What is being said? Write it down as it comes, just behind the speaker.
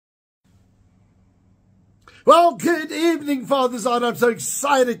Well, good evening, Father's Art. I'm so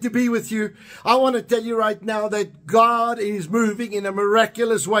excited to be with you. I want to tell you right now that God is moving in a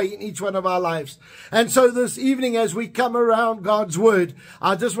miraculous way in each one of our lives. And so this evening, as we come around God's Word,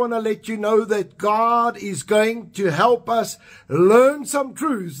 I just want to let you know that God is going to help us learn some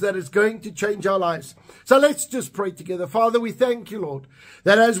truths that is going to change our lives. So let's just pray together. Father, we thank you, Lord,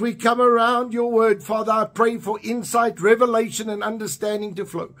 that as we come around your Word, Father, I pray for insight, revelation, and understanding to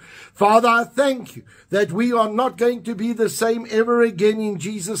flow. Father, I thank you that we are not going to be the same ever again in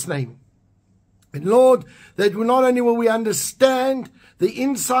Jesus' name. And Lord, that not only will we understand the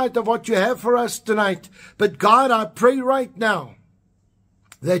insight of what you have for us tonight, but God, I pray right now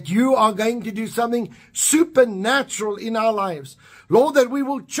that you are going to do something supernatural in our lives. Lord, that we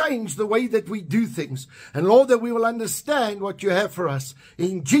will change the way that we do things. And Lord, that we will understand what you have for us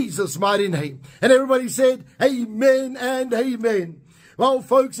in Jesus' mighty name. And everybody said, amen and amen. Well,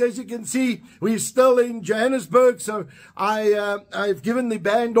 folks, as you can see, we're still in Johannesburg. So I've given the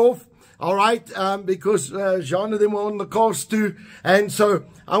band off. All right, because Jean and them were on the course too. And so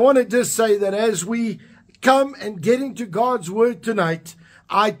I want to just say that as we come and get into God's Word tonight,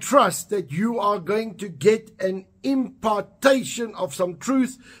 I trust that you are going to get an impartation of some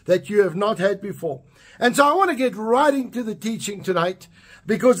truth that you have not had before. And so I want to get right into the teaching tonight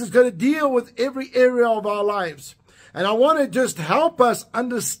because it's going to deal with every area of our lives. And I want to just help us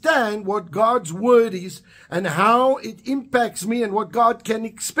understand what God's Word is and how it impacts me and what God can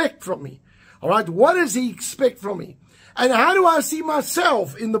expect from me. All right, what does He expect from me? And how do I see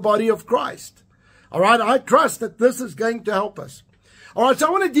myself in the body of Christ? All right, I trust that this is going to help us. All right, so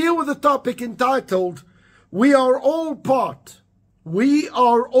I want to deal with a topic entitled, We Are All Part. We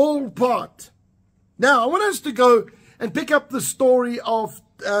are all part. Now, I want us to go and pick up the story of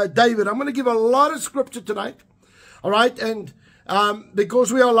David. I'm going to give a lot of scripture tonight. All right, and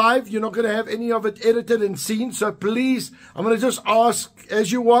because we are live, you're not going to have any of it edited and seen. So please, I'm going to just ask,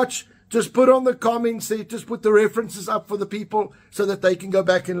 as you watch, just put on the comments there, just put the references up for the people so that they can go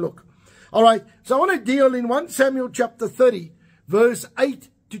back and look. All right, so I want to deal in 1 Samuel chapter 30. Verse 8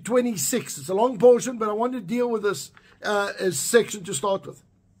 to 26. It's a long portion, but I want to deal with this section to start with.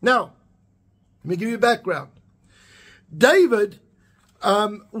 Now, let me give you a background. David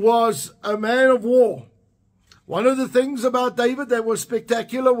was a man of war. One of the things about David that was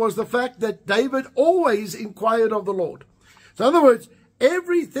spectacular was the fact that David always inquired of the Lord. So in other words,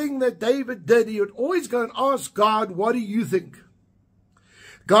 everything that David did, he would always go and ask God, what do you think?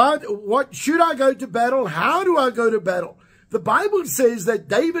 God, what should I go to battle? How do I go to battle? The Bible says that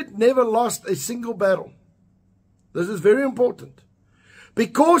David never lost a single battle. This is very important.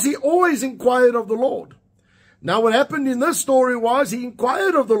 Because he always inquired of the Lord. Now what happened in this story was he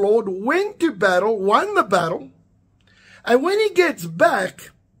inquired of the Lord, went to battle, won the battle. And when he gets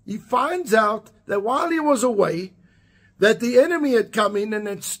back, he finds out that while he was away, that the enemy had come in and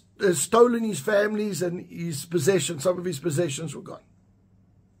had stolen his families and his possessions. Some of his possessions were gone.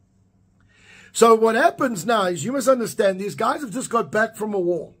 So what happens now is, you must understand, these guys have just got back from a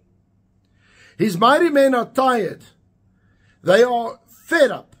war. His mighty men are tired. They are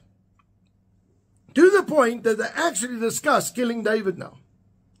fed up. To the point that they actually discuss killing David now.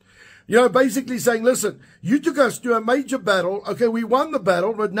 You know, basically saying, listen, you took us to a major battle. Okay, we won the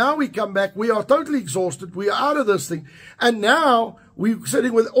battle, but now we come back. We are totally exhausted. We are out of this thing. And now we're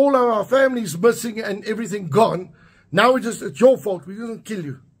sitting with all of our families missing and everything gone. Now it's your fault. We're going to kill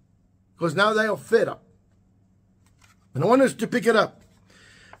you. Because now they are fed up. And I want us to pick it up.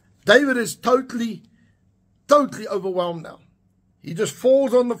 David is totally overwhelmed now. He just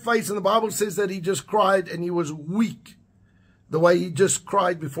falls on the face, and the Bible says that he just cried and he was weak. The way he just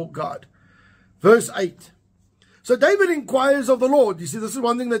cried before God. Verse 8. So David inquires of the Lord. You see, this is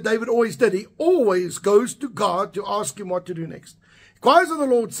one thing that David always did. He always goes to God to ask him what to do next. Inquires of the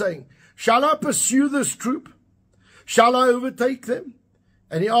Lord, saying, shall I pursue this troop? Shall I overtake them?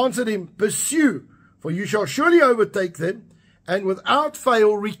 And he answered him, pursue, for you shall surely overtake them, and without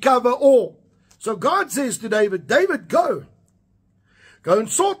fail recover all. So God says to David, David, go. Go and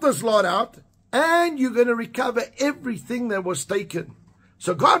sort this lot out, and you're going to recover everything that was taken.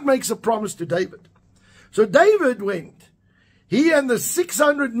 So God makes a promise to David. So David went, he and the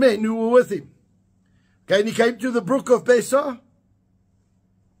 600 men who were with him. Okay, and he came to the brook of Besor,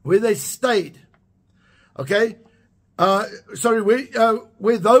 where they stayed. Okay.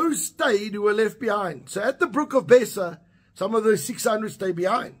 Where those stayed who were left behind. So at the brook of Besor, some of the 600 stayed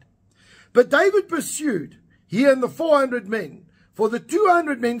behind. But David pursued, he and the 400 men, for the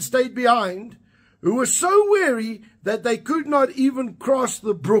 200 men stayed behind, who were so weary that they could not even cross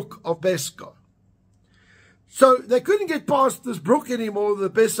the brook of Besor. So they couldn't get past this brook anymore, the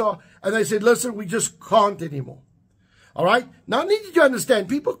Besor, And they said, listen, we just can't anymore. All right? Now, I need you to understand,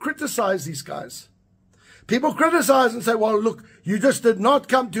 people criticize these guys. People criticize and say, well, look, you just did not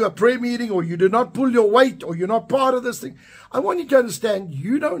come to a prayer meeting, or you did not pull your weight, or you're not part of this thing. I want you to understand,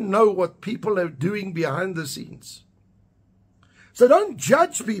 you don't know what people are doing behind the scenes. So don't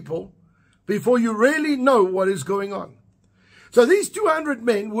judge people before you really know what is going on. So these 200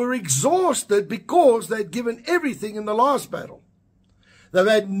 men were exhausted because they'd given everything in the last battle. They've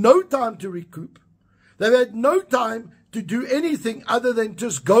had no time to recoup. They've had no time to do anything other than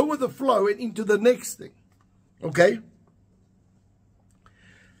just go with the flow and into the next thing. Okay?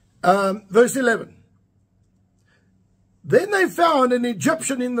 Verse 11. Then they found an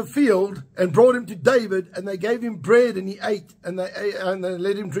Egyptian in the field and brought him to David, and they gave him bread and he ate, and they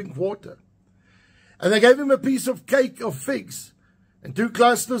let him drink water. And they gave him a piece of cake of figs and 2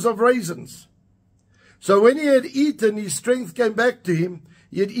 clusters of raisins. So when he had eaten, his strength came back to him.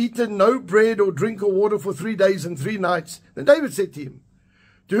 He had eaten no bread or drink or water for 3 days and 3 nights. Then David said to him,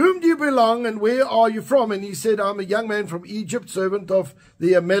 to whom do you belong and where are you from? And he said, I'm a young man from Egypt, servant of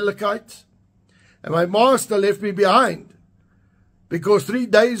the Amalekites. And my master left me behind because 3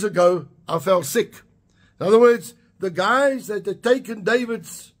 days ago I fell sick. In other words, the guys that had taken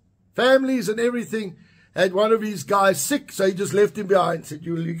David's families and everything had one of his guys sick, so he just left him behind, said,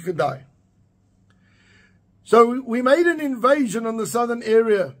 you can die. So we made an invasion on the southern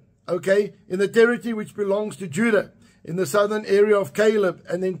area, okay, in the territory which belongs to Judah, in the southern area of Caleb,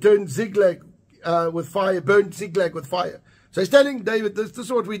 and then turned Ziklag with fire, burned Ziklag with fire. So he's telling David, this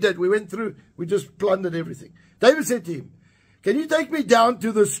is what we did. We went through, we just plundered everything. David said to him, can you take me down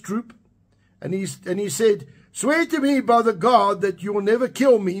to this troop? And he said, swear to me by the God that you will never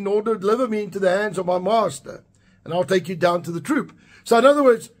kill me, nor deliver me into the hands of my master, and I'll take you down to the troop. So in other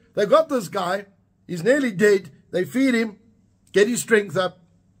words, they've got this guy, he's nearly dead, they feed him, get his strength up.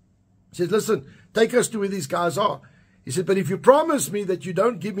 He says, listen, take us to where these guys are. He said, but if you promise me that you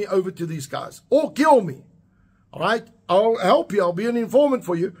don't give me over to these guys, or kill me, all right, I'll help you, I'll be an informant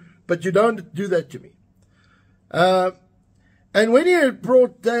for you, but you don't do that to me. And when he had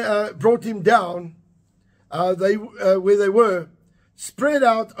brought him down, where they were, spread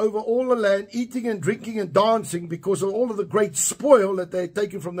out over all the land, eating and drinking and dancing because of all of the great spoil that they had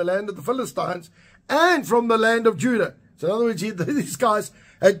taken from the land of the Philistines and from the land of Judah. So in other words, these guys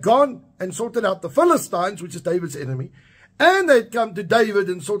had gone and sorted out the Philistines, which is David's enemy, and they'd come to David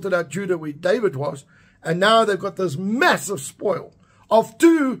and sorted out Judah, where David was, and now they've got this massive spoil of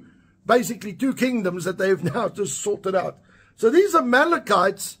basically two kingdoms that they've now just sorted out. So these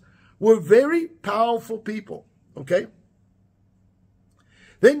Amalekites were very powerful people, okay?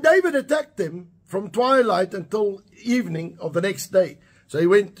 Then David attacked them from twilight until evening of the next day. So he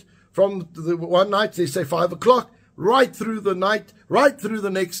went from the one night, they say 5 o'clock, right through the night, right through the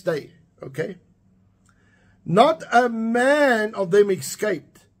next day, okay? Not a man of them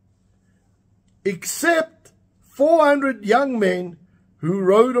escaped, except 400 young men who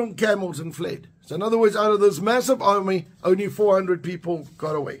rode on camels and fled. So in other words, out of this massive army, only 400 people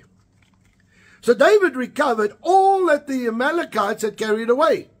got away. So David recovered all that the Amalekites had carried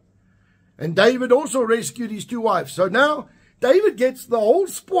away. And David also rescued his 2 wives. So now David gets the whole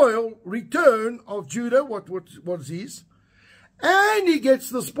spoil return of Judah, what was his, and he gets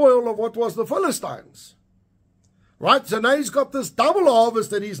the spoil of what was the Philistines. Right? So now he's got this double harvest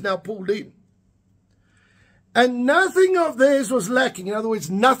that he's now pulled in. And nothing of theirs was lacking. In other words,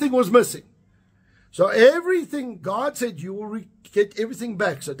 nothing was missing. So everything, God said, you will get everything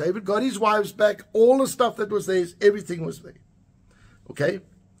back. So David got his wives back, all the stuff that was theirs, everything was there. Okay?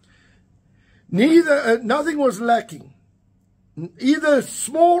 Nothing was lacking. Either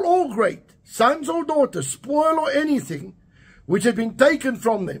small or great, sons or daughters, spoil or anything, which had been taken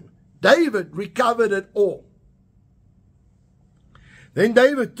from them. David recovered it all. Then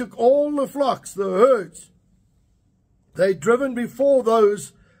David took all the flocks, the herds, they'd driven before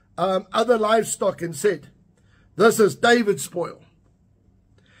those other livestock, and said, this is David's spoil.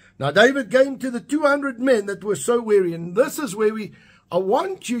 Now David came to the 200 men that were so weary, and this is where I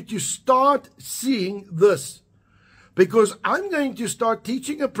want you to start seeing this, because I'm going to start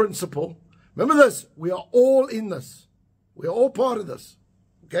teaching a principle. Remember this, we are all in this. We are all part of this.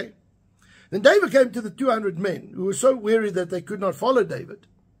 Okay? Then David came to the 200 men who were so weary that they could not follow David,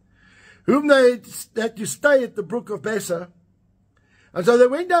 whom they had to stay at the brook of Besser. And so they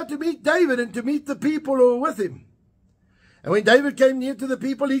went out to meet David and to meet the people who were with him. And when David came near to the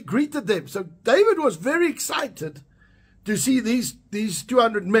people, he greeted them. So David was very excited to see these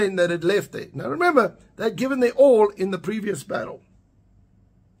 200 men that had left there. Now remember, they'd given their all in the previous battle.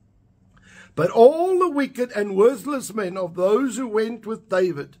 But all the wicked and worthless men of those who went with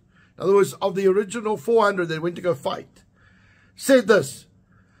David. in other words, of the original 400 that went to go fight, said this: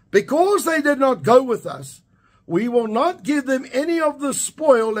 because they did not go with us, we will not give them any of the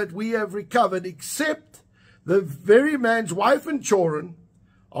spoil that we have recovered, except the very man's wife and children,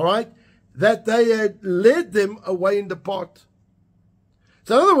 all right, that they had led them away in the pot.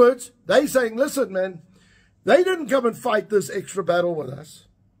 So in other words, they saying, listen, man, they didn't come and fight this extra battle with us.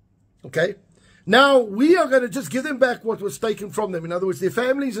 Okay? Now, we are going to just give them back what was taken from them. In other words, their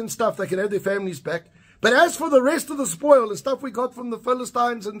families and stuff, they can have their families back. But as for the rest of the spoil, the stuff we got from the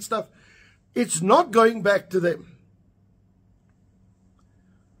Philistines and stuff, it's not going back to them.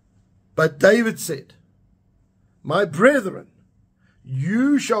 But David said, my brethren,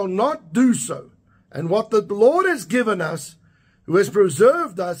 you shall not do so. And what the Lord has given us, who has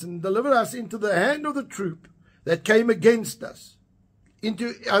preserved us and delivered us into the hand of the troop that came against us,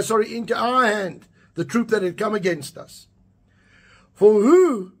 into our hand, the troop that had come against us. For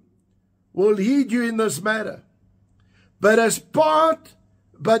who will heed you in this matter? But as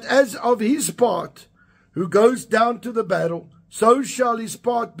of his part, who goes down to the battle, so shall his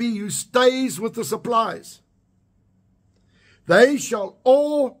part be who stays with the supplies. They shall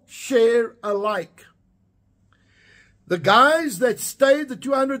all share alike. The guys that stayed, the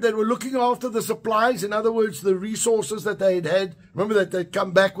 200 that were looking after the supplies, in other words, the resources that they had, remember that they'd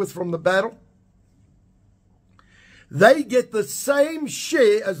come back with from the battle? They get the same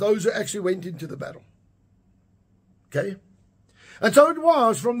share as those who actually went into the battle. Okay? And so it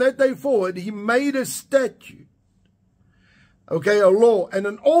was, from that day forward, he made a statute, okay, a law and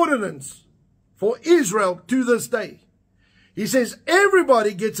an ordinance for Israel to this day. He says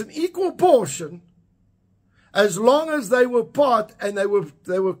everybody gets an equal portion as long as they were part and they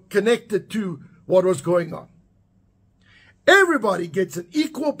were connected to what was going on. Everybody gets an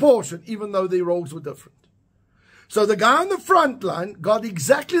equal portion, even though their roles were different. So the guy on the front line got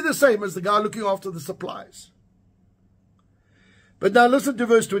exactly the same as the guy looking after the supplies. But now listen to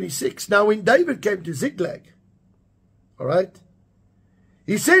verse 26. Now when David came to Ziklag, all right,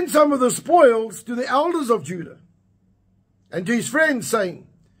 he sent some of the spoils to the elders of Judah and to his friends, saying,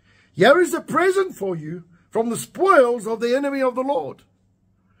 here is a present for you from the spoils of the enemy of the Lord.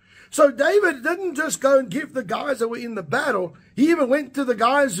 So David didn't just go and give the guys that were in the battle. He even went to the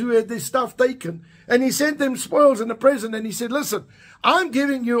guys who had their stuff taken, and he sent them spoils and a present, and he said, listen, I'm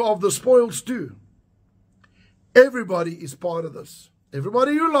giving you of the spoils too. Everybody is part of this.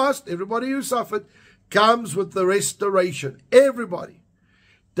 Everybody who lost, everybody who suffered, comes with the restoration. Everybody.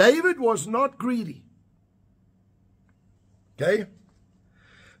 David was not greedy. Okay?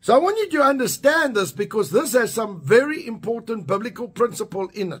 So I want you to understand this, because this has some very important biblical principle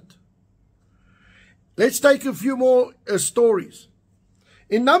in it. Let's take a few more stories.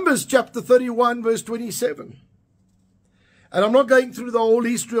 In Numbers chapter 31, verse 27. And I'm not going through the whole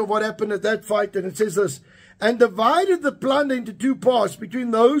history of what happened at that fight. And it says this, and divided the plunder into two parts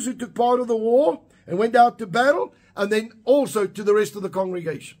between those who took part of the war and went out to battle, and then also to the rest of the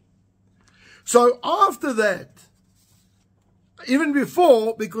congregation. So after that, even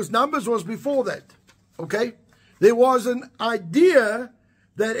before, because Numbers was before that, okay, there was an idea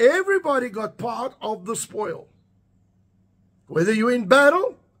that everybody got part of the spoil, whether you were in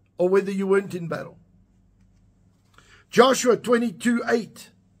battle or whether you weren't in battle. Joshua 22:8,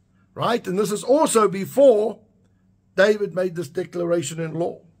 right? And this is also before David made this declaration in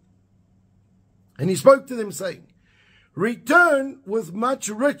law. And he spoke to them saying, return with much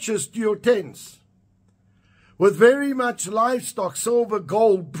riches to your tents, with very much livestock, silver,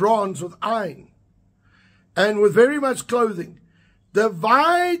 gold, bronze, with iron, and with very much clothing.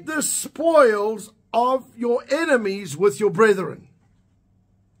 Divide the spoils of your enemies with your brethren.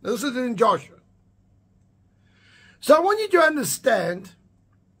 Now, this is in Joshua. So I want you to understand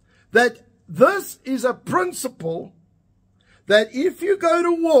that this is a principle that if you go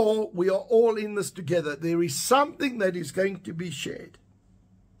to war, we are all in this together. There is something that is going to be shared.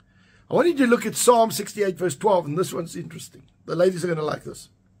 I want you to look at Psalm 68 verse 12, and this one's interesting. The ladies are going to like this.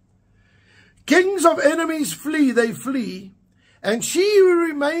 Kings of enemies flee, they flee, and she who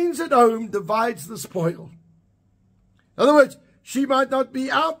remains at home divides the spoil. In other words, she might not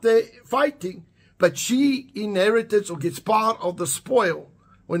be out there fighting, but she inherits or gets part of the spoil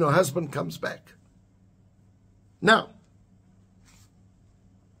when her husband comes back. Now,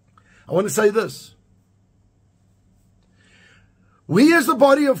 I want to say this. We as the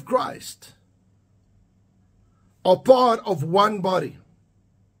body of Christ are part of one body.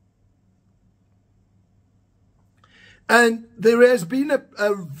 And there has been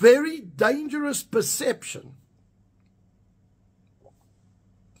a very dangerous perception,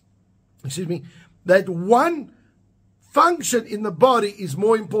 excuse me, that one function in the body is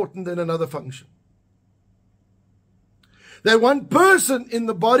more important than another function. That one person in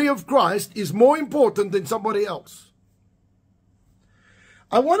the body of Christ is more important than somebody else.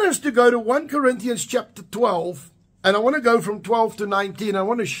 I want us to go to 1 Corinthians chapter 12, and I want to go from 12 to 19. I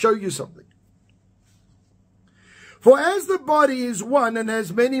want to show you something. For as the body is one and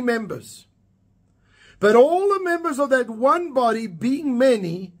has many members, but all the members of that one body, being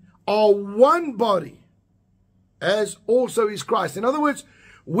many, are one body, as also is Christ. In other words,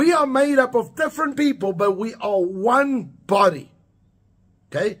 we are made up of different people, but we are one body.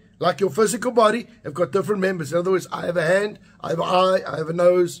 Okay? Like your physical body, have got different members. In other words, I have a hand, I have an eye, I have a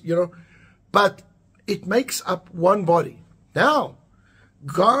nose, you know. But it makes up one body. Now,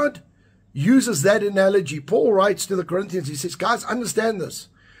 God uses that analogy. Paul writes to the Corinthians, he says, guys, understand this.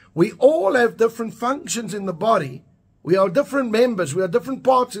 We all have different functions in the body. We are different members. We are different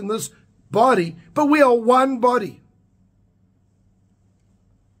parts in this body, but we are one body.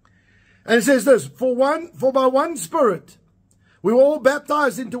 And it says this, for by one Spirit, we were all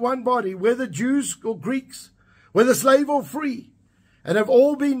baptized into one body, whether Jews or Greeks, whether slave or free, and have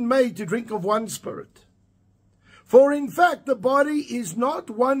all been made to drink of one Spirit. For in fact, the body is not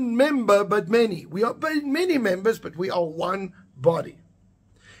one member, but many. We are many members, but we are one body.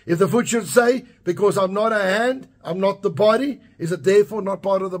 If the foot should say, because I'm not a hand, I'm not the body, is it therefore not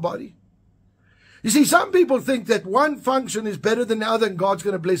part of the body? You see, some people think that one function is better than the other and God's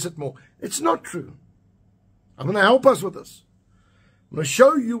going to bless it more. It's not true. I'm going to help us with this. I'm going to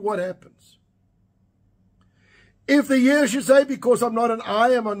show you what happens. If the ear should say, because I'm not an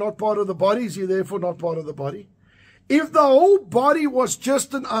eye, am I not part of the body, is he therefore not part of the body? If the whole body was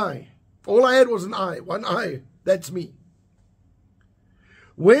just an eye, all I had was an eye, one eye, that's me.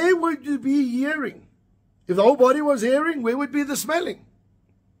 Where would you be hearing? If the whole body was hearing, where would be the smelling?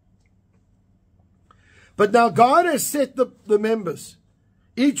 But now God has set the members,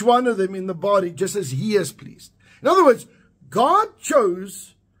 each one of them in the body, just as he has pleased. In other words, God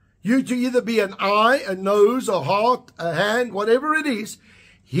chose you to either be an eye, a nose, a heart, a hand, whatever it is.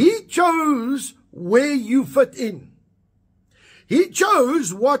 He chose where you fit in. He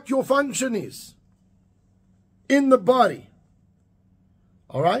chose what your function is in the body.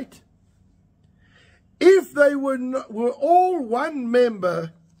 All right? If they were all one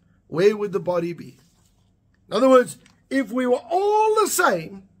member, where would the body be? In other words, if we were all the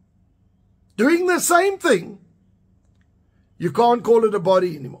same, doing the same thing, you can't call it a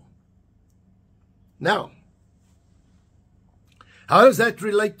body anymore. Now, how does that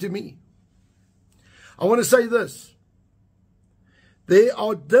relate to me? I want to say this. There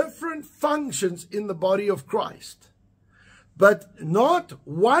are different functions in the body of Christ, but not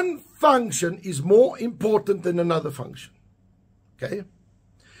one function is more important than another function. Okay?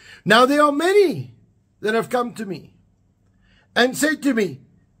 Now, there are many that have come to me and said to me,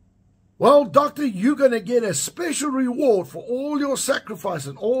 well, doctor, you're going to get a special reward for all your sacrifice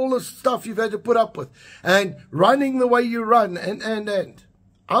and all the stuff you've had to put up with and running the way you run and.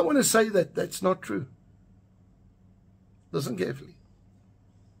 I want to say that that's not true. Listen carefully.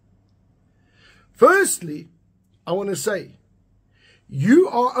 Firstly, I want to say, you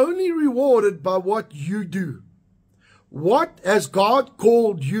are only rewarded by what you do. What has God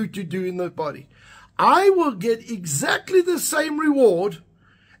called you to do in the body? I will get exactly the same reward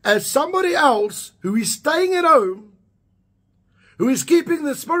as somebody else who is staying at home, who is keeping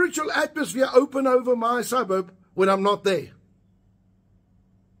the spiritual atmosphere open over my suburb when I'm not there.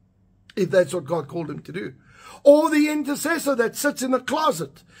 If that's what God called him to do. Or the intercessor that sits in a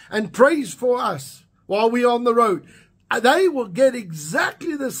closet and prays for us while we're on the road. They will get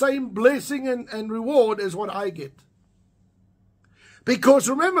exactly the same blessing and reward as what I get. Because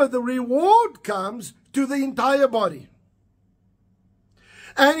remember, the reward comes to the entire body.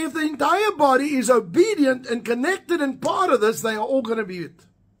 And if the entire body is obedient and connected and part of this, they are all going to be it.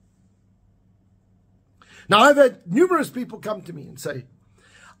 Now, I've had numerous people come to me and say,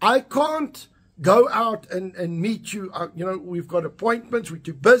 I can't go out and meet you. You know, we've got appointments. We're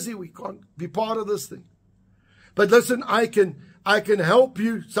too busy. We can't be part of this thing. But listen, I can help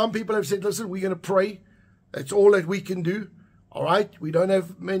you. Some people have said, listen, we're going to pray. That's all that we can do. All right. We don't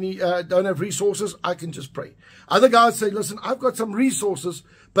have don't have resources. I can just pray. Other guys say, listen, I've got some resources,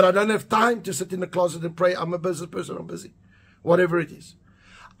 but I don't have time to sit in the closet and pray. I'm a business person. I'm busy. Whatever it is.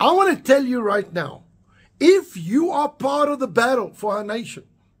 I want to tell you right now, if you are part of the battle for our nation,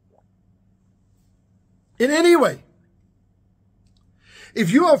 in any way, if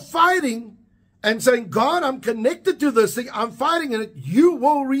you are fighting and saying, God, I'm connected to this thing, I'm fighting in it, you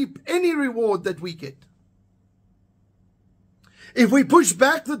will reap any reward that we get. If we push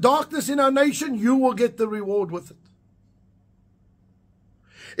back the darkness in our nation, you will get the reward with it.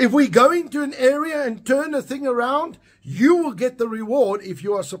 If we go into an area and turn a thing around, you will get the reward if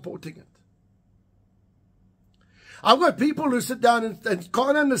you are supporting it. I've got people who sit down and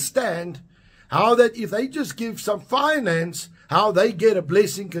can't understand how that if they just give some finance, how they get a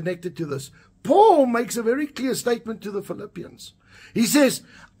blessing connected to this. Paul makes a very clear statement to the Philippians. He says,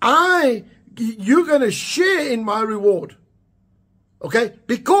 you're going to share in my reward. Okay?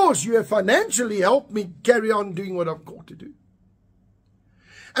 Because you have financially helped me carry on doing what I'm called to do.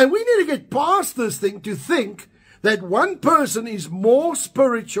 And we need to get past this thing to think that one person is more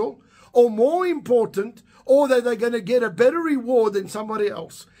spiritual or more important, or that they're going to get a better reward than somebody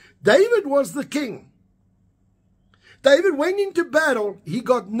else. David was the king. David went into battle. He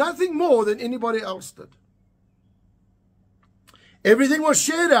got nothing more than anybody else did. Everything was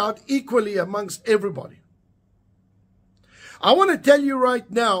shared out equally amongst everybody. I want to tell you right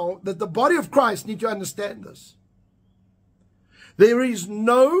now that the body of Christ need to understand this. There is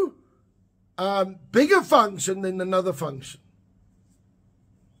no bigger function than another function.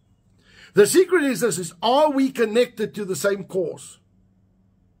 The secret is this, are we connected to the same cause?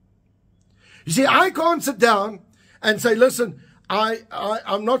 You see, I can't sit down and say, listen,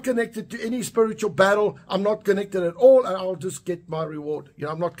 I'm not connected to any spiritual battle. I'm not connected at all, and I'll just get my reward.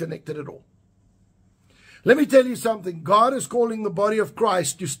 I'm not connected at all. Let me tell you something. God is calling the body of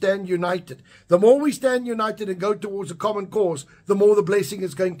Christ to stand united. The more we stand united and go towards a common cause, the more the blessing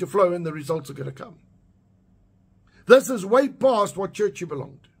is going to flow and the results are going to come. This is way past what church you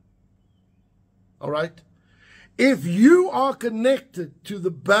belong to. All right? If you are connected to the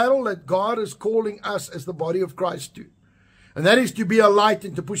battle that God is calling us as the body of Christ to, and that is to be a light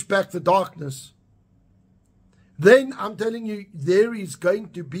and to push back the darkness, then I'm telling you, there is going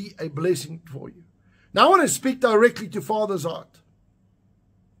to be a blessing for you. Now, I want to speak directly to Father's heart.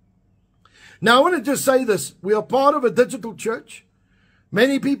 Now, I want to just say this. We are part of a digital church.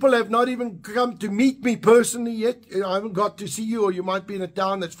 Many people have not even come to meet me personally yet. I haven't got to see you, or you might be in a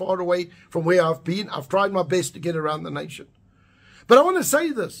town that's far away from where I've been. I've tried my best to get around the nation. But I want to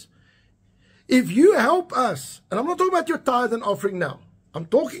say this. If you help us, and I'm not talking about your tithe and offering now. I'm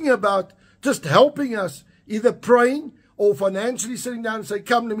talking about just helping us, either praying or financially sitting down and say,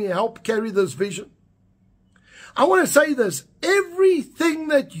 come to me, help carry this vision. I want to say this. Everything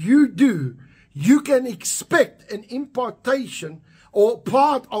that you do, you can expect an impartation or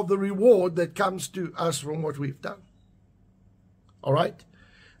part of the reward that comes to us from what we've done. All right?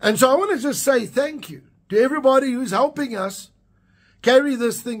 And so I want to just say thank you to everybody who's helping us carry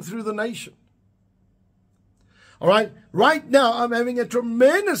this thing through the nation. All right? Right now, I'm having a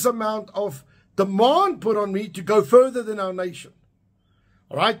tremendous amount of demand put on me to go further than our nation.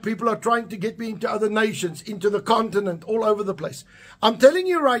 All right? People are trying to get me into other nations, into the continent, all over the place. I'm telling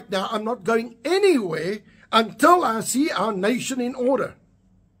you right now, I'm not going anywhere until I see our nation in order.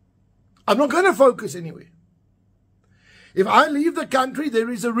 I'm not going to focus anywhere. If I leave the country, there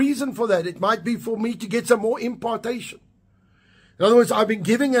is a reason for that. It might be for me to get some more impartation. In other words, I've been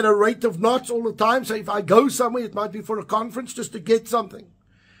giving at a rate of knots all the time. So if I go somewhere, it might be for a conference just to get something.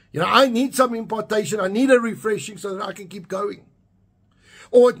 I need some impartation. I need a refreshing so that I can keep going.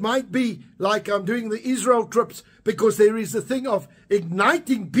 Or it might be like I'm doing the Israel trips because there is a thing of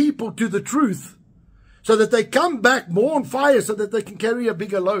igniting people to the truth so that they come back more on fire so that they can carry a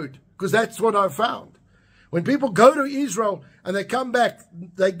bigger load. Because that's what I've found. When people go to Israel and they come back,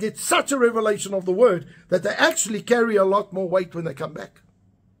 they get such a revelation of the word that they actually carry a lot more weight when they come back.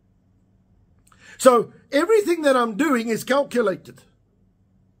 So everything that I'm doing is calculated.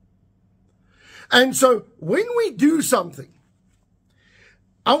 And so when we do something,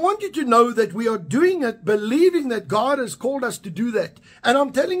 I want you to know that we are doing it believing that God has called us to do that. And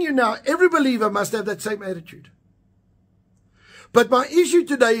I'm telling you now, every believer must have that same attitude. But my issue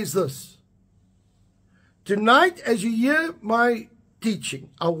today is this. Tonight, as you hear my teaching,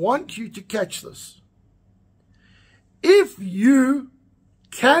 I want you to catch this. If you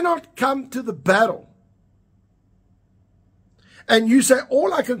cannot come to the battle and you say,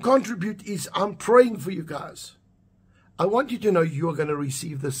 all I can contribute is I'm praying for you guys, I want you to know you are going to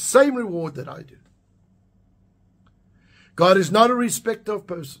receive the same reward that I do. God is not a respecter of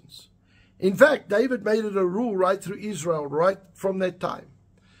persons. In fact, David made it a rule right through Israel, right from that time.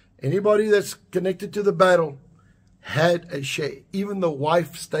 Anybody that's connected to the battle had a share. Even the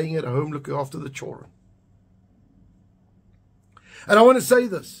wife staying at home looking after the children. And I want to say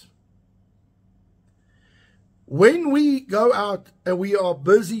this. When we go out and we are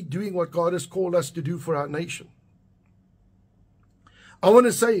busy doing what God has called us to do for our nation, I want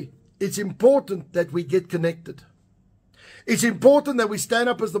to say it's important that we get connected. It's important that we stand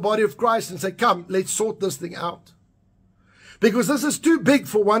up as the body of Christ and say, come, let's sort this thing out. Because this is too big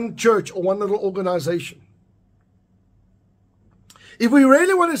for one church or one little organization. If we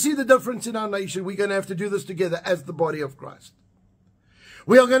really want to see the difference in our nation, we're going to have to do this together as the body of Christ.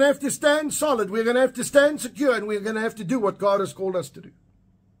 We are going to have to stand solid. We're going to have to stand secure. And we're going to have to do what God has called us to do.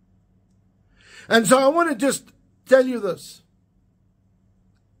 And so I want to just tell you this.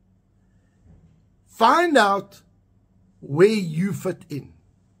 Find out where you fit in.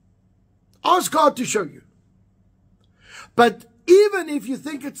 Ask God to show you. But even if you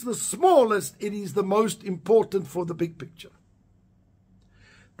think it's the smallest, it is the most important for the big picture.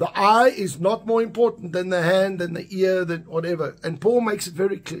 The eye is not more important than the hand, than the ear, than whatever. And Paul makes it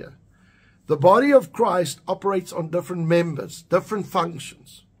very clear. The body of Christ operates on different members, different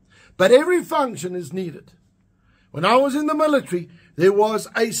functions. But every function is needed. When I was in the military, there was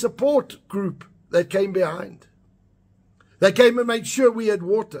a support group that came behind. They came and made sure we had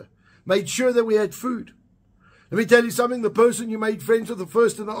water, made sure that we had food. Let me tell you something, the person you made friends with the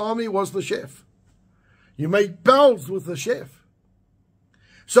first in the army was the chef. You made pals with the chef.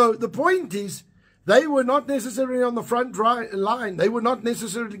 So the point is, they were not necessarily on the front line. They were not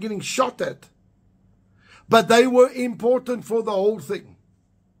necessarily getting shot at. But they were important for the whole thing.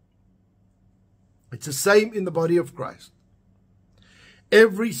 It's the same in the body of Christ.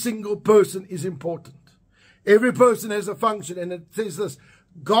 Every single person is important. Every person has a function. And it says this,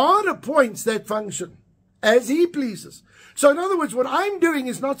 God appoints that function as He pleases. So in other words, what I'm doing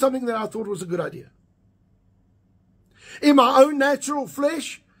is not something that I thought was a good idea. In my own natural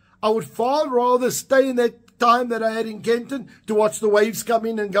flesh, I would far rather stay in that time that I had in Kenton to watch the waves come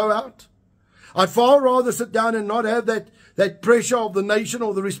in and go out. I'd far rather sit down and not have that pressure of the nation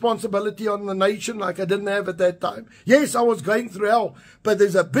or the responsibility on the nation like I didn't have at that time. Yes, I was going through hell, but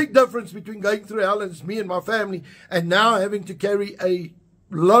there's a big difference between going through hell, and it's me and my family, and now having to carry a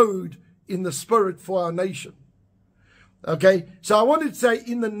load in the spirit for our nation. Okay, so I wanted to say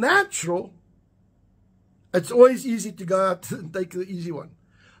in the natural, it's always easy to go out and take the easy one.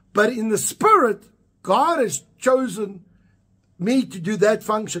 But in the spirit, God has chosen me to do that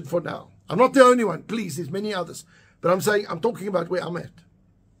function for now. I'm not the only one. Please, there's many others. But I'm saying, I'm talking about where I'm at.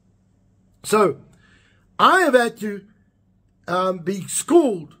 So, I have had to be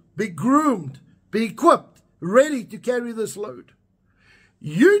schooled, be groomed, be equipped, ready to carry this load.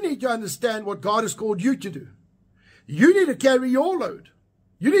 You need to understand what God has called you to do. You need to carry your load.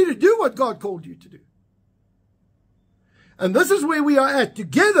 You need to do what God called you to do. And this is where we are at.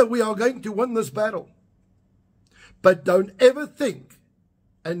 Together we are going to win this battle. But don't ever think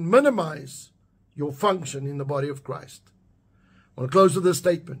and minimize your function in the body of Christ. I want to close with this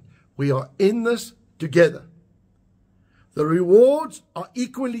statement. We are in this together. The rewards are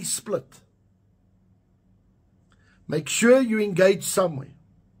equally split. Make sure you engage somewhere.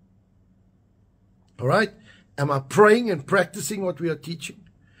 All right? Am I praying and practicing what we are teaching?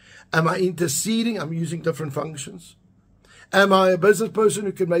 Am I interceding? I'm using different functions. Am I a business person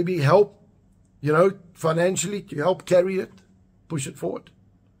who can maybe help, financially to help carry it, push it forward?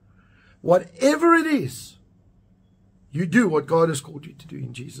 Whatever it is, you do what God has called you to do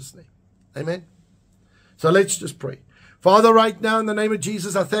in Jesus' name. Amen. So let's just pray. Father, right now in the name of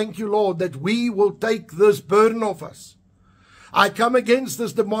Jesus, I thank you, Lord, that we will take this burden off us. I come against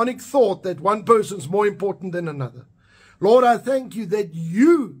this demonic thought that one person's more important than another. Lord, I thank you that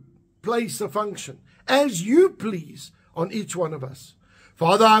you place a function as you please on each one of us.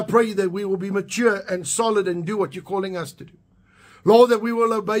 Father, I pray that we will be mature and solid and do what you're calling us to do. Lord, that we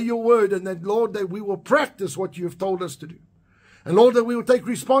will obey your word, and that, Lord, that we will practice what you have told us to do. And Lord, that we will take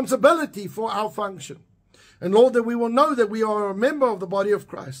responsibility for our function. And Lord, that we will know that we are a member of the body of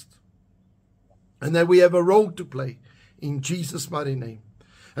Christ. And that we have a role to play in Jesus' mighty name.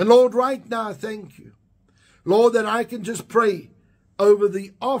 And Lord, right now, I thank you. Lord, that I can just pray over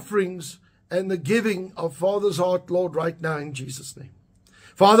the offerings and the giving of Father's heart, Lord, right now in Jesus' name.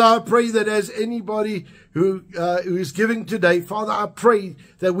 Father, I pray that as anybody who is giving today, Father, I pray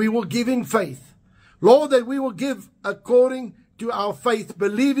that we will give in faith. Lord, that we will give according to our faith,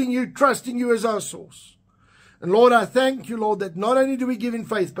 believing you, trusting you as our source. And Lord, I thank you, Lord, that not only do we give in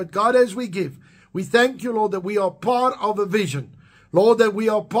faith, but God, as we give, we thank you, Lord, that we are part of a vision. Lord, that we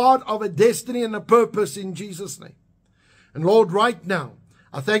are part of a destiny and a purpose in Jesus' name. And Lord, right now,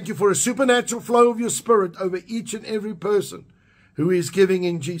 I thank you for a supernatural flow of your spirit over each and every person who is giving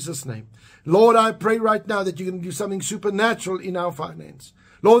in Jesus' name. Lord, I pray right now that you're going to do something supernatural in our finance.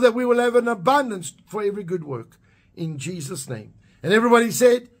 Lord, that we will have an abundance for every good work in Jesus' name. And everybody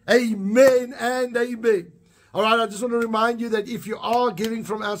said, amen and amen. All right, I just want to remind you that if you are giving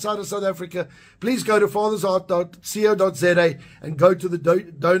from outside of South Africa, please go to fathersheart.co.za and go to the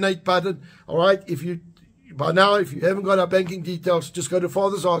donate button. All right, if you by now, if you haven't got our banking details, just go to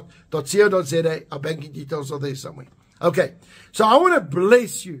fathersheart.co.za. Our banking details are there somewhere. Okay, so I want to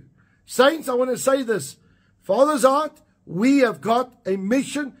bless you. Saints, I want to say this. Father's Heart, we have got a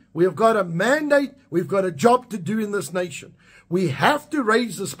mission. We have got a mandate. We've got a job to do in this nation. We have to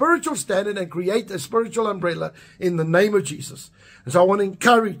raise the spiritual standard and create a spiritual umbrella in the name of Jesus. And so I want to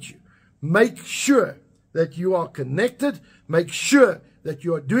encourage you. Make sure that you are connected. Make sure that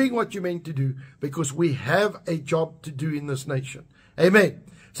you are doing what you're meant to do, because we have a job to do in this nation. Amen.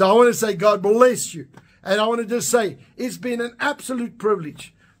 So I want to say God bless you. And I want to just say it's been an absolute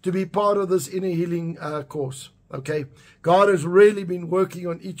privilege to be part of this inner healing course. Okay, God has really been working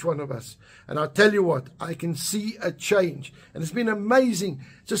on each one of us. And I tell you what, I can see a change. And it's been amazing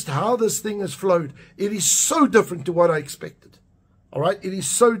just how this thing has flowed. It is so different to what I expected. All right, it is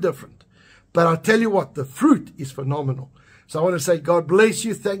so different. But I tell you what, the fruit is phenomenal. So I want to say, God bless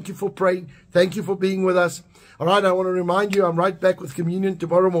you. Thank you for praying. Thank you for being with us. All right, I want to remind you, I'm right back with communion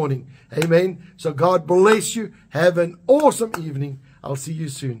tomorrow morning. Amen. So God bless you. Have an awesome evening. I'll see you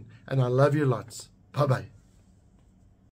soon. And I love you lots. Bye-bye.